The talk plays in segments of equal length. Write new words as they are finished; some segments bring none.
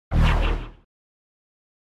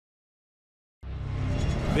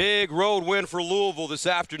Big road win for Louisville this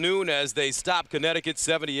afternoon as they stop Connecticut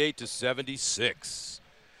 78-76.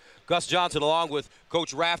 Gus Johnson along with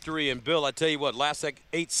Coach Raftery and Bill, I tell you what, last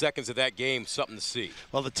 8 seconds of that game, something to see.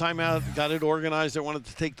 Well, the timeout got it organized. They wanted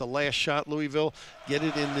to take the last shot, Louisville, get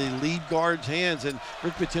it in the lead guard's hands, and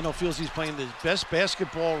Rick Pitino feels he's playing the best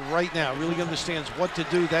basketball right now, really understands what to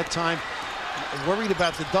do that time. Worried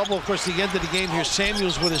about the double. Of course, the end of the game here,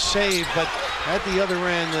 Samuels would have saved, but at the other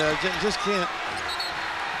end, just can't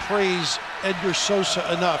praise Edgar Sosa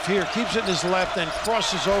enough. Here, keeps it in his left and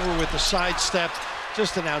crosses over with the sidestep.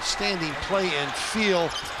 Just an outstanding play and feel.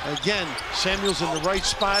 Again, Samuels in the right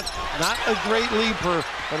spot. Not a great leaper,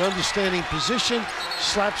 but understanding position,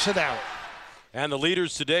 slaps it out. And the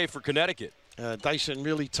leaders today for Connecticut. Dyson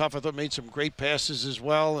really tough. I thought made some great passes as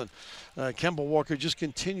well. And Kemba Walker just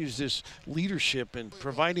continues this leadership and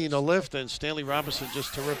providing a lift. And Stanley Robinson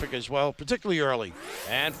just terrific as well, particularly early.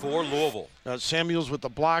 And for Louisville. Samuels with the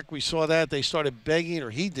block. We saw that. They started begging,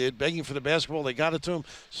 or he did, begging for the basketball. They got it to him.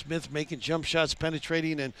 Smith making jump shots,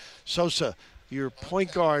 penetrating. And Sosa, your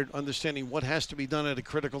point guard, understanding what has to be done at a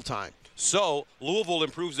critical time. So Louisville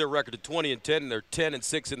improves their record to 20-10, and they're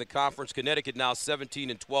 10-6 in the conference. Connecticut now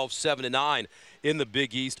 17-12, 7-9 in the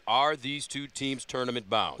Big East. Are these two teams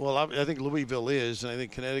tournament bound? Well, I think Louisville is, and I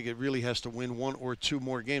think Connecticut really has to win one or two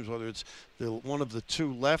more games, whether it's one of the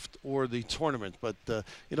two left or the tournament. But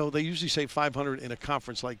you know, they usually say 500 in a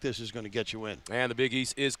conference like this is going to get you in. And the Big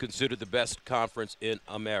East is considered the best conference in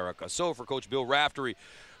America. So for Coach Bill Raftery,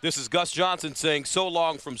 this is Gus Johnson saying so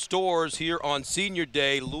long from Storrs here on Senior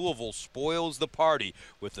Day. Louisville spoils the party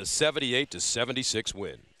with a 78-76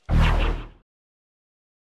 win.